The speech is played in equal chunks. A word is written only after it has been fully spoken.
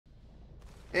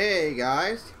Hey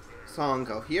guys,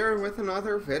 Songo here with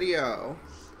another video.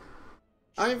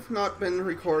 I've not been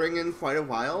recording in quite a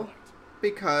while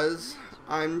because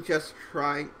I'm just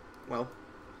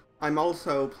I'm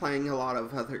also playing a lot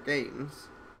of other games,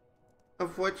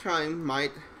 of which I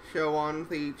might show on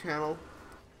the channel,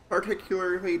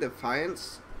 particularly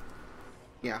Defiance.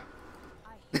 Yeah.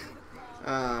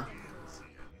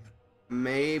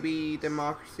 Maybe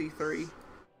Democracy 3.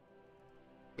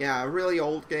 Yeah, really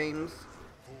old games.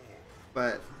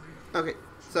 But, okay,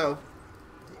 so,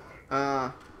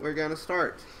 we're gonna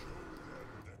start.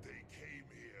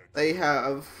 They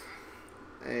have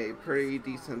a pretty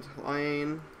decent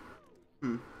lane.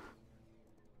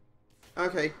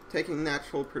 Okay, taking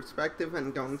natural perspective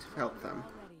and going to help them.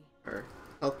 Or,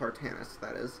 help Artanis,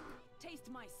 that is.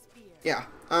 Yeah,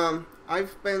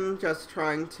 I've been just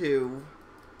trying to,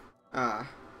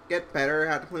 get better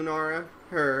at Lunara.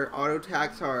 Her auto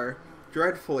attacks are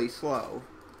dreadfully slow.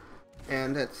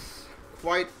 And it's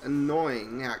quite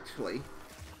annoying, actually.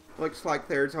 Looks like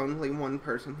there's only one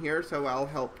person here, so I'll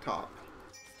help top.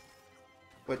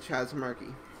 Which has Murky.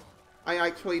 I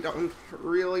actually don't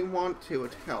really want to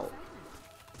help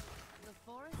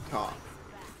top.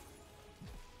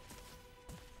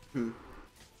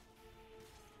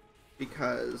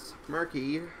 Because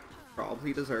Murky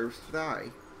probably deserves to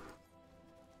die.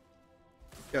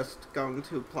 Just going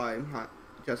to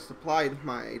applied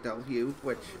my W,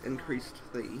 which increased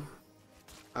the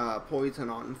poison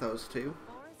on those two.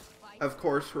 Of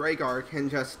course, Rhaegar can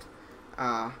just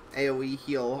AoE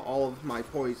heal all of my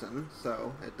poison,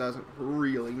 so it doesn't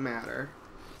really matter.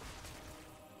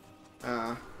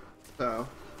 So,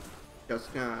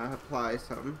 just gonna apply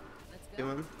some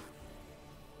to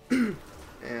him.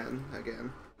 And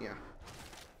again, yeah.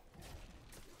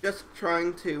 Just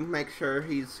trying to make sure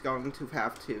he's going to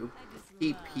have to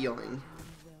keep healing.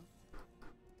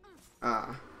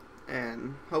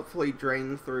 And hopefully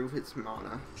drain through his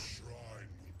mana.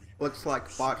 Looks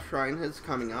like Bot Shrine is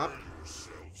coming up,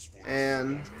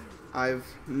 and I've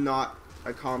not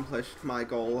accomplished my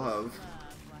goal of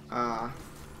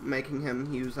making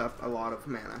him use up a lot of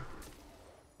mana.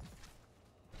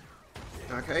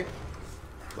 Okay,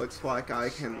 looks like I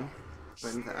can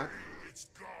win that.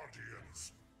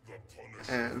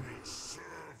 And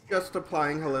just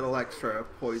applying a little extra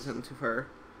poison to her,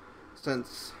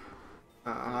 since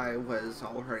I was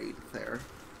already there,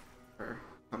 or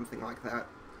something like that.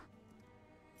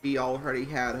 He already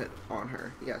had it on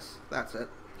her. Yes, that's it.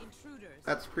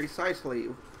 That's precisely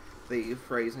the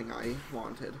phrasing I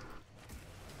wanted.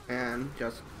 And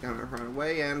just gonna run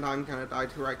away, and I'm gonna die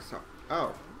to Rhaegar.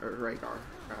 Oh, or Rhaegar,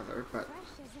 rather, but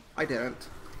I didn't.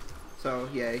 So,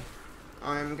 yay.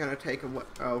 I'm gonna take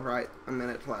oh, right, a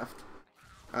minute left.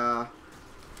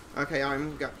 Okay,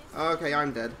 I'm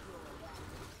dead.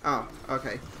 Oh,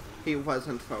 okay. He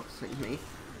wasn't focusing me.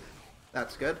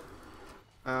 That's good.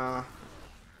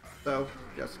 So,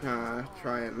 just gonna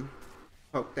try and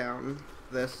poke down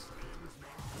this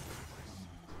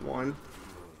one.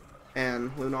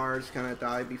 And Lunara's gonna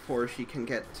die before she can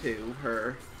get to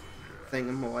her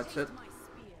thingamawhatsit.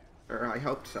 Or I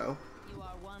hope so.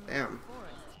 Damn.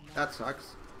 That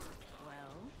sucks.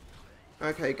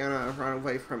 Okay, gonna run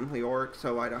away from Leoric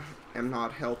so I am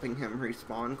not helping him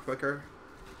respawn quicker.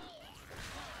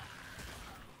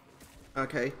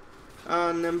 Okay,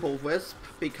 Nimble Wisp,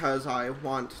 because I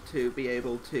want to be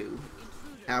able to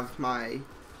have my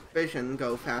vision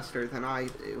go faster than I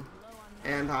do.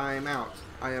 And I'm out.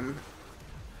 I am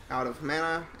out of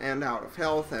mana and out of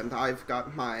health, and I've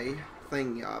got my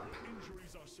thing up.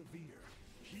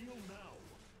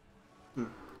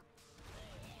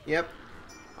 Yep,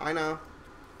 I know.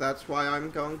 That's why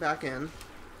I'm going back in.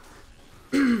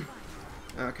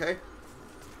 Okay.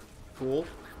 Cool.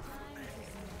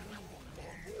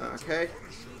 Okay.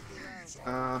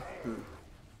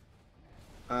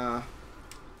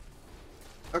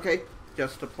 Okay,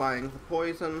 just applying the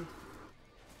poison.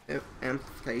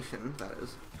 Amplification, that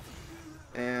is.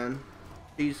 And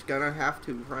he's gonna have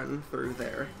to run through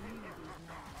there.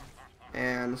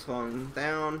 And slowing him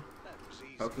down.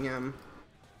 Poking him.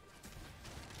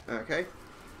 Okay.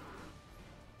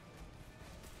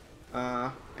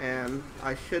 And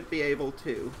I should be able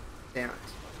to. Damn it.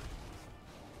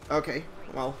 Okay,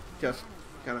 well, just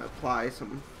gonna apply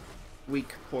some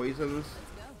weak poisons,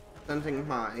 sending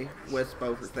my Wisp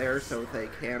over there so they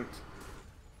can't.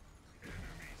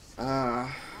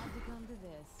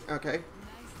 Okay.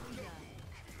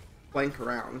 Flank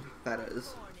around, that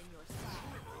is.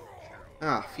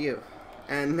 Ah, phew.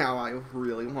 And now I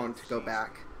really want to go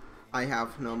back. I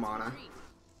have no mana.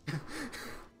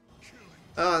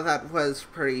 That was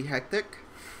pretty hectic.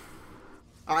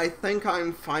 I think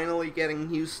I'm finally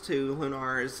getting used to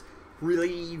Lunara's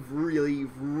really, really,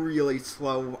 really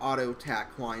slow auto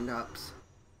attack windups.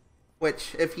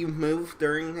 Which, if you move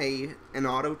during an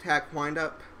auto attack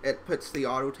windup, it puts the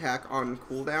auto attack on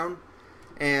cooldown,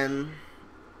 and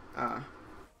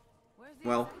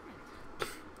well,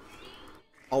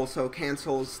 also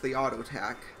cancels the auto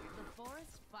attack.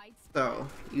 So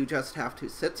you just have to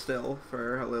sit still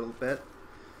for a little bit.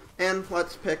 And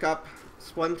let's pick up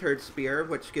Splintered Spear,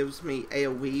 which gives me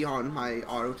AoE on my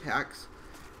auto attacks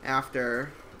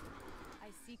after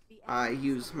I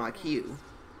use my Q,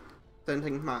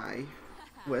 sending my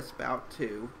Wisp out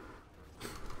to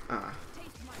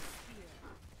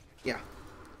yeah.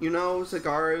 You know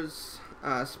Zagara's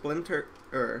splinter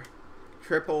or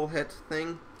triple hit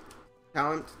thing?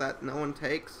 Talent that no one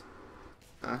takes?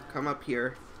 Come up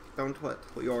here. Don't let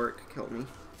Leoric kill me.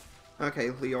 Okay,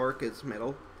 Leoric is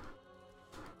middle.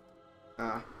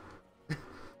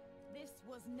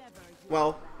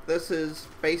 Well, this is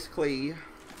basically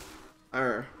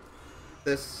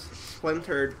this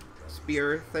splintered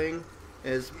spear thing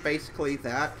is basically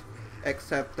that,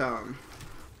 except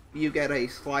you get a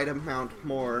slight amount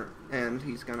more and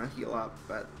he's gonna heal up,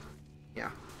 but yeah,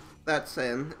 that's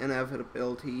an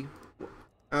inevitability.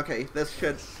 Okay, this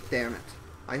should, damn it.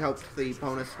 I hoped the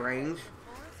bonus range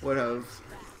would have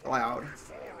allowed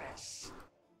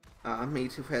me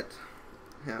to hit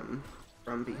him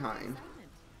from behind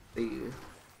the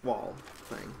wall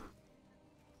thing.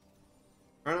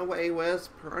 Run away,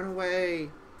 Wisp, run away!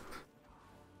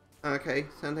 Okay,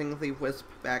 sending the Wisp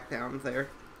back down there.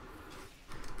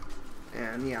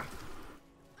 And yeah,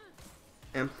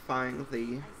 amplifying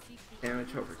the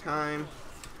damage over time,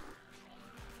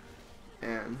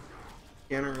 and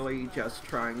generally just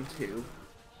trying to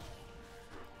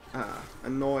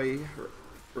annoy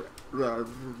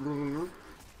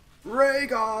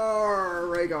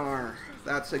Rhaegar!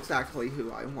 That's exactly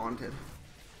who I wanted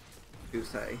to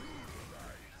say.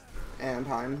 And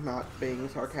I'm not being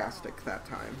sarcastic that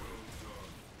time.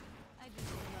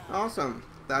 Awesome,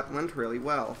 that went really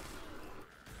well.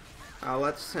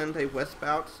 Let's send a Wisp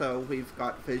out so we've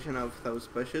got vision of those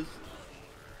bushes.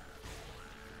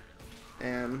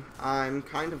 And I'm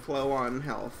kind of low on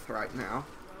health right now.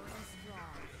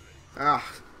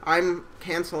 I'm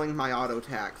canceling my auto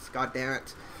attacks, god damn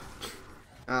it.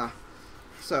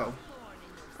 So,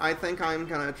 I think I'm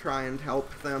gonna try and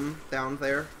help them down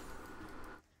there.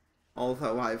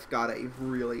 Although I've got a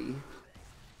really...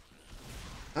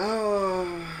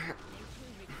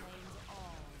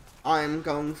 I'm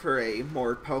going for a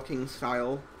more poking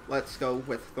style. Let's go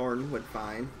with Thornwood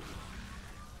Vine.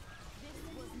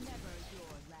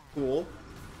 Cool.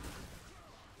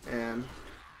 And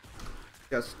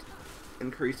just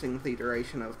increasing the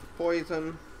duration of the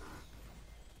poison.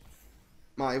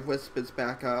 My Wisp is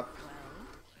back up.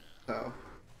 So.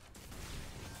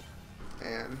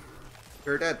 And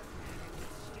you're dead.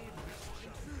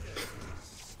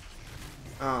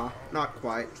 Oh, not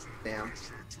quite. Damn.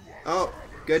 Oh,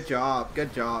 good job,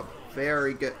 good job.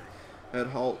 Very good. Good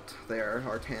halt there,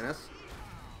 Artanis.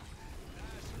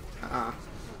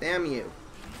 Damn you.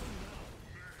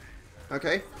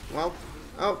 Okay, well,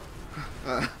 oh,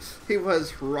 he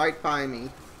was right by me.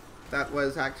 That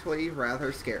was actually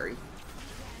rather scary.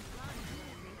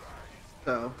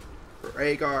 So,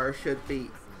 Rhaegar should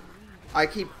be... I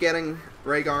keep getting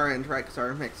Rhaegar and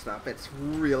Rexxar mixed up. It's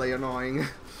really annoying.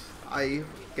 I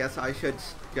guess I should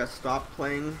just stop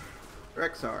playing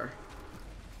Rexxar,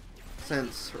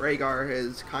 since Rhaegar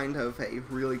is kind of a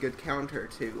really good counter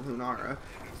to Lunara,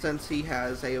 since he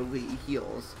has AoE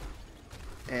heals.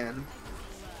 And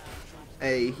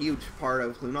a huge part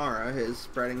of Lunara is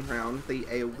spreading around the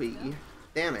AoE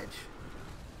damage.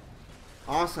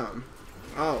 Awesome.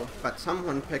 Oh, but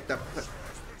someone picked up,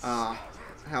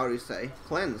 how do you say,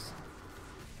 Cleanse.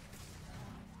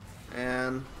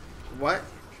 And, what?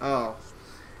 Oh.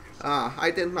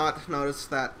 I did not notice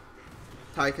that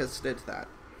Tychus did that.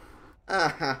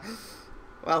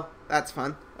 Well, that's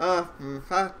fun. Okay,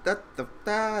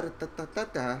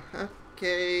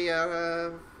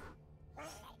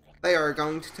 they are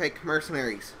going to take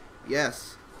mercenaries.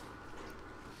 Yes.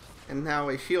 And now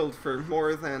a shield for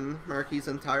more than Murky's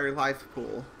entire life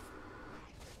pool.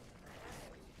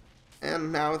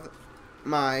 And now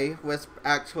my Wisp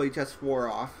actually just wore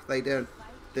off. They did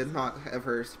not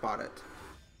ever spot it.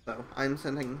 So I'm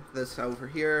sending this over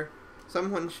here.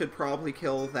 Someone should probably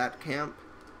kill that camp,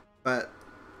 but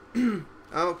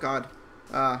oh god,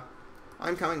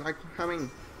 I'm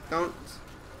coming. Don't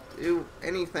do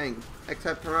anything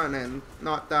except run and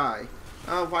not die.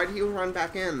 Why do you run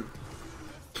back in?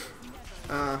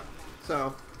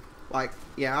 So, like,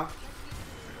 yeah,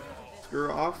 screw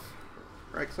off,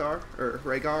 Rexar, or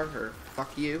Rhaegar, or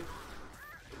fuck you.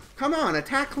 Come on,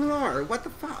 attack Lunara, what the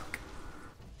fuck?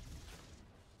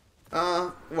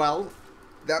 Well,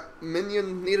 that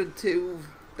minion needed to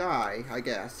die, I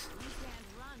guess. You can't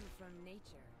run from nature.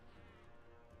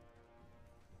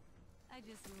 I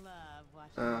just love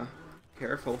watching you work.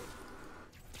 Careful.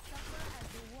 Suffer as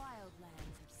the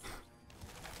wildlands have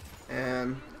suffered.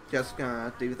 And just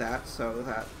gonna do that so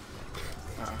that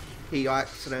he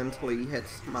accidentally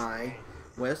hits my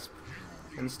wisp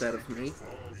instead of me.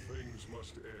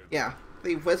 Yeah,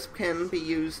 the wisp can be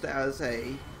used as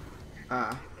a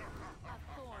A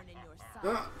thorn in your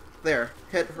side. there,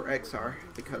 hit Rexar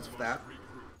because of that.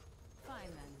 Fine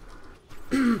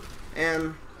then.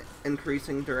 And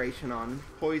increasing duration on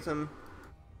poison.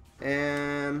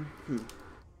 And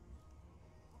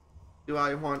do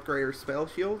I want greater spell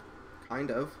shield?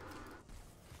 Kind of.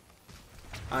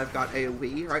 I've got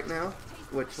AoE right now,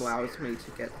 which allows me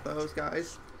to get those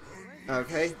guys.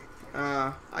 Okay.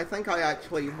 I think I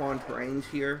actually want range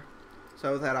here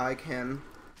so that I can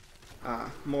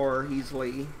more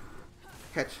easily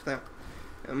catch them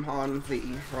on the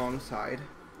wrong side,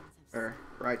 or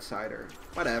right side, or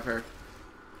whatever.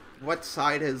 What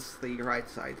side is the right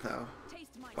side, though?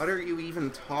 What are you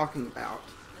even talking about?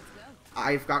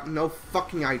 I've got no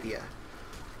fucking idea.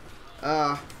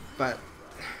 But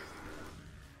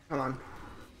come on,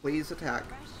 please attack.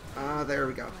 There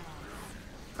we go.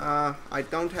 I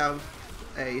don't have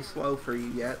a slow for you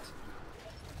yet.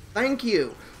 Thank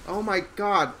you! Oh my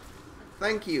god!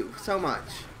 Thank you so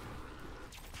much.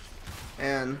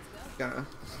 And gonna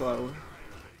slow,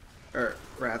 or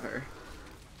rather,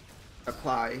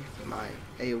 apply my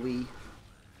AoE,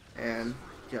 and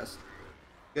just,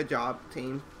 good job,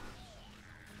 team.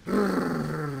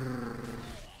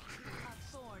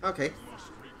 Okay.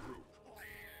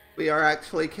 We are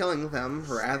actually killing them,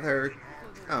 rather...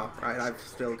 Oh, right, I've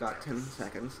still got 10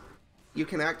 seconds. You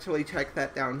can actually check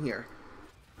that down here,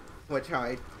 which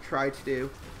I tried to do,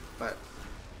 but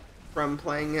from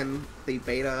playing in the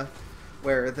beta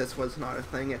where this was not a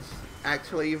thing, it's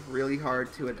actually really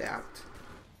hard to adapt.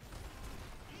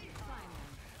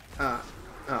 Oh,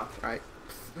 right.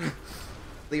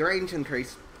 The range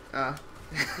increase.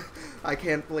 I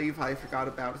can't believe I forgot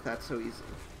about that so easily.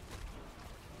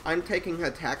 I'm taking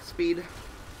attack speed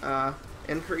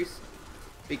increase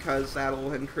because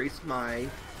that'll increase my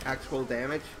actual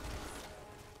damage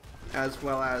as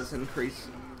well as increase,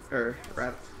 or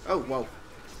rather, oh whoa,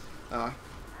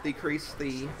 decrease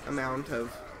the amount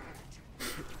of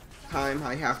time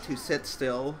I have to sit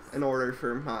still in order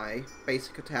for my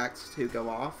basic attacks to go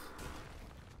off.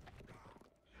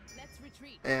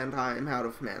 And I'm out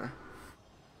of mana.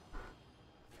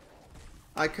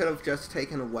 I could have just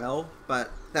taken a well,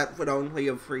 but that would only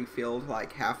have refilled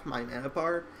like half my mana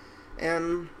bar,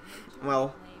 and,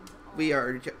 well, we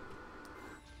are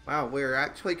wow, we're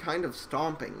actually kind of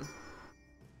stomping.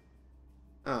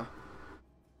 Oh.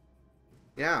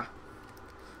 Yeah.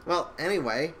 Well,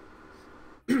 anyway,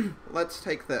 let's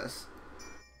take this.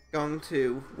 Going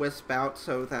to wisp out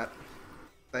so that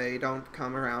they don't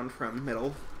come around from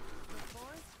middle.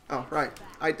 Oh, right.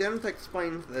 I didn't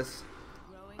explain this.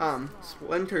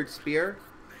 Splintered Spear,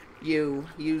 you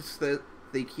use the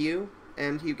Q,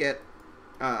 and you get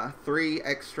 3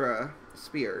 extra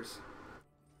spears.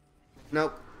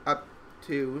 Nope, up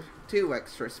to 2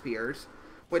 extra spears,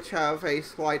 which have a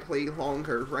slightly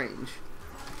longer range,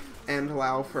 and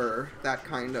allow for that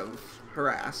kind of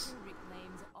harass.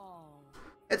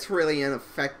 It's really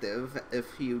ineffective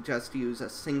if you just use a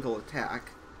single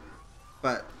attack.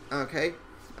 But, okay,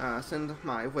 send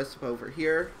my wisp over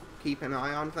here. Keep an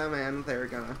eye on them, and they're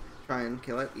gonna try and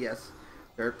kill it. Yes,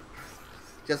 derp.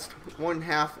 Just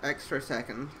 1/2 extra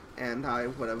second, and I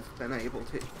would have been able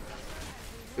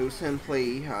to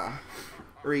simply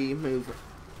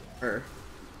remaneuver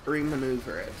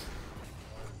it,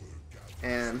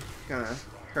 and gonna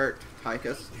hurt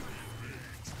Tychus.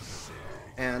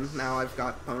 And now I've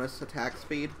got bonus attack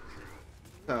speed,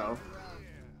 so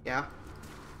yeah,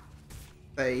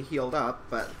 they healed up,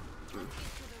 but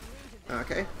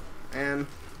okay. And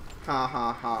ha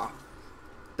ha ha,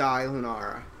 die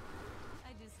Lunara.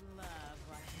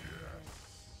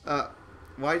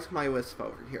 Why is my wisp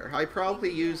over here? I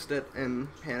probably used it in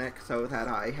panic so that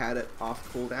I had it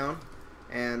off cooldown,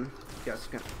 and just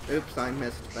oops, I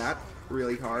missed that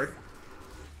really hard.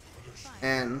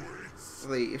 And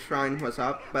the shrine was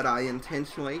up, but I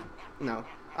intentionally, no,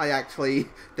 I actually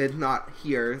did not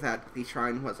hear that the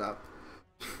shrine was up.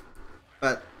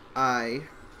 But I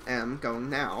am going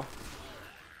now.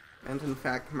 And in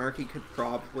fact, Murky could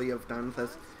probably have done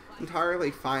this entirely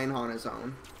fine on his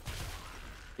own,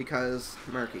 because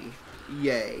Murky.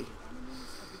 Yay.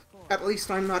 At least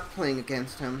I'm not playing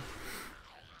against him.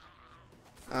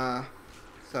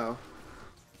 So.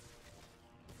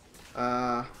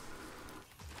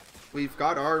 We've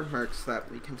got our mercs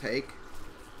that we can take.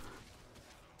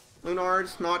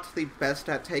 Lunara's not the best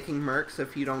at taking mercs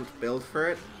if you don't build for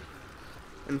it.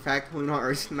 In fact,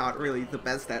 Lunara's not really the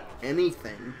best at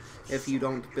anything if you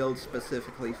don't build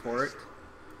specifically for it.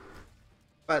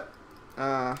 But,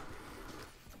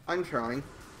 I'm trying.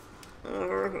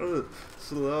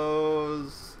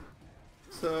 Slows.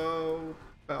 So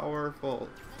powerful.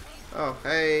 Oh,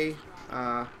 hey,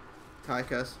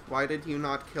 Tychus, why did you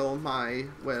not kill my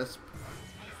wisp?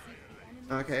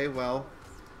 Okay, well,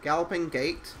 Galloping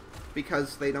Gate,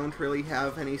 because they don't really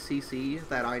have any CC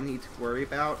that I need to worry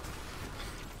about.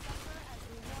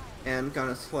 And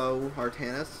gonna slow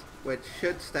Artanis, which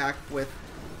should stack with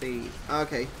the...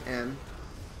 Okay, and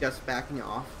just backing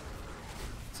off,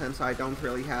 since I don't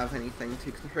really have anything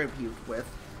to contribute with,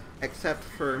 except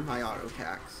for my auto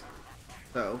attacks.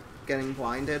 So, getting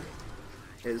blinded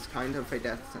is kind of a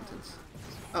death sentence.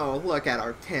 Oh, look at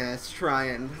Artanis try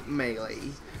and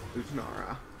melee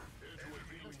Lunara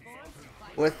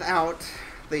without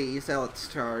the Zealot's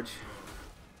charge.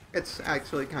 It's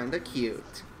actually kinda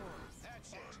cute.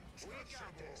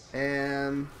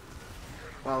 And,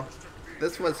 well,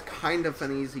 this was kind of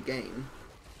an easy game.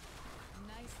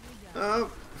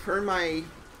 For my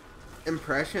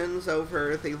impressions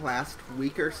over the last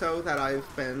week or so that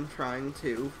I've been trying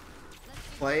to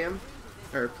play him,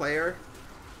 or play her,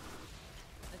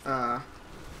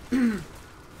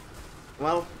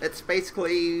 well, it's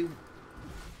basically,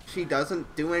 she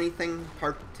doesn't do anything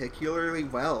particularly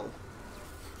well.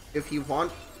 If you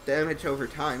want damage over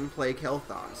time, play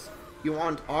Kel'Thas. You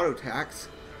want auto attacks,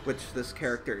 which this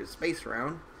character is based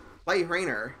around, play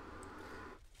Raynor.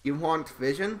 You want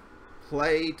vision?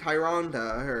 Play Tyrande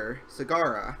or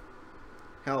Zagara.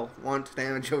 Hell, want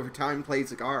damage over time, play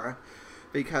Zagara,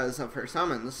 because of her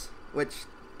summons, which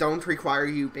don't require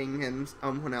you being in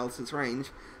someone else's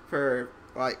range for,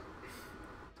 like,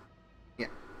 yeah.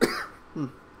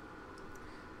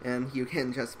 And you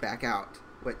can just back out,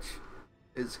 which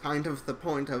is kind of the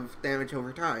point of damage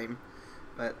over time,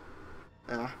 but,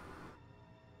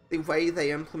 the way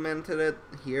they implemented it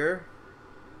here,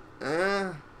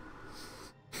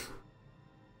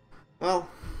 well,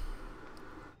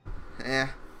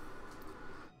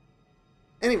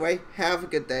 anyway, have a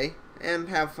good day, and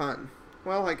have fun.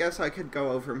 Well, I guess I could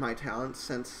go over my talents,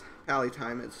 since Pally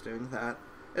Time is doing that.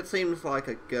 It seems like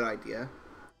a good idea.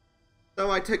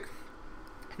 So I took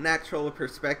Natural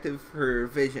Perspective for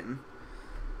Vision.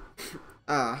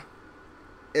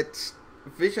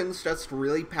 Vision's just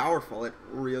really powerful, it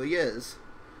really is.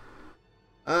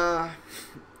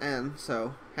 And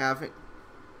so,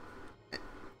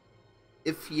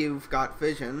 if you've got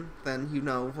vision, then you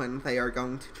know when they are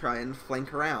going to try and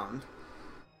flank around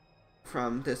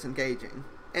from disengaging.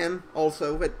 And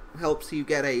also, it helps you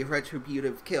get a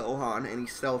retributive kill on any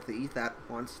stealthy that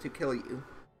wants to kill you.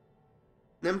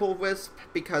 Nimble Wisp,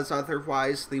 because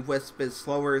otherwise the Wisp is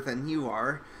slower than you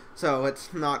are, so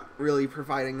it's not really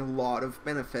providing a lot of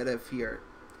benefit if you're...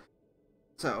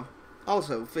 So,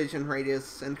 also, vision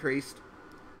radius increased.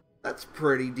 That's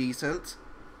pretty decent.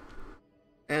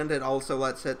 And it also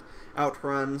lets it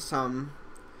outrun some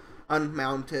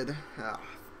unmounted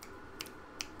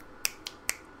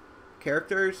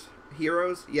characters?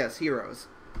 Heroes? Yes, heroes.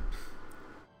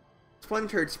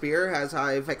 Splintered Spear, as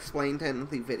I've explained in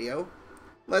the video,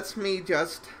 lets me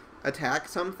just attack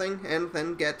something and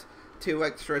then get 2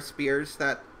 extra spears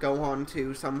that go on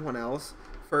to someone else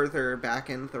further back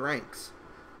in the ranks,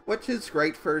 which is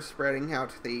great for spreading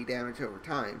out the damage over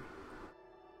time.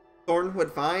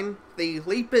 Thornwood Vine, the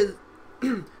leap is...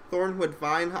 Thornwood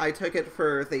Vine, I took it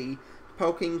for the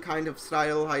poking kind of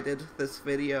style I did this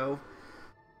video.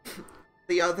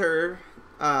 The other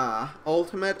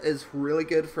ultimate is really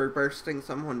good for bursting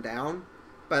someone down,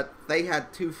 but they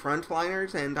had 2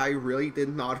 frontliners and I really did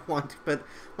not want to put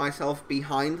myself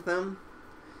behind them.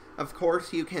 Of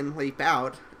course you can leap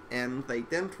out, and they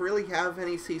didn't really have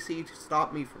any CC to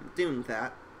stop me from doing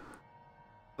that.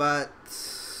 But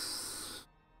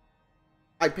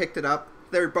I picked it up.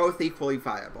 They're both equally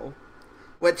viable,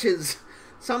 which is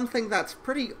something that's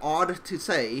pretty odd to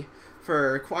say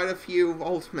for quite a few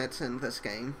ultimates in this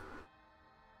game,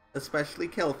 especially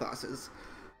Kel'Thas's.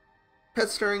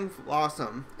 Pestering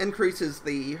Blossom increases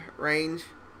the range.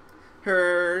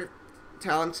 Her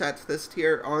talents at this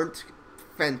tier aren't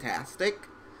fantastic,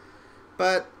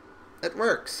 but it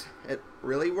works. It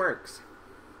really works.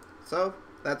 So,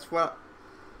 that's what...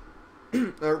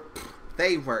 or,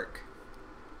 they work.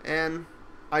 And,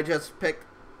 I just picked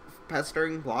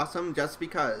Pestering Blossom just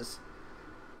because.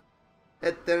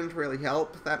 It didn't really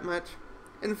help that much.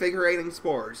 Invigorating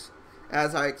Spores,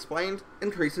 as I explained,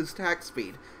 increases attack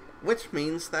speed, which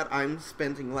means that I'm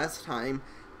spending less time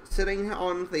sitting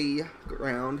on the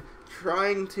ground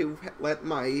trying to let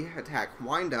my attack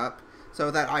wind up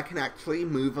so that I can actually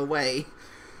move away.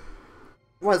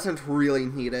 Wasn't really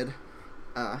needed.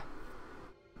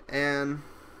 And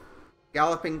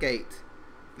Galloping Gait,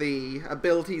 the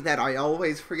ability that I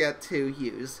always forget to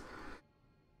use.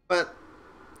 But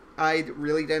I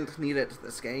really didn't need it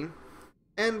this game.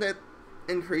 And it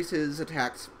increases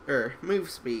attacks, move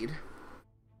speed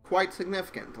quite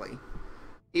significantly.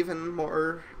 Even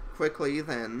more quickly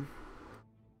than,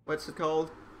 what's it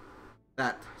called?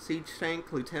 That siege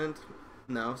tank, Lieutenant,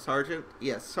 no, Sergeant?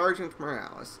 Yes, Sergeant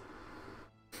Morales.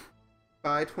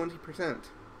 By 20%.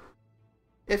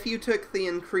 If you took the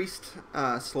increased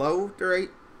slow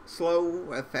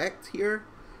effect here,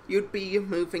 you'd be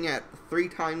moving at 3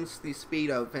 times the speed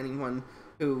of anyone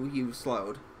who you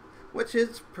slowed, which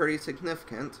is pretty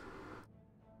significant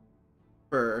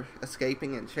for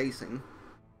escaping and chasing.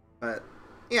 But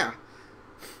yeah,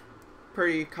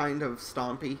 pretty kind of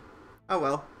stompy. Oh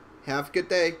well, have a good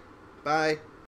day. Bye.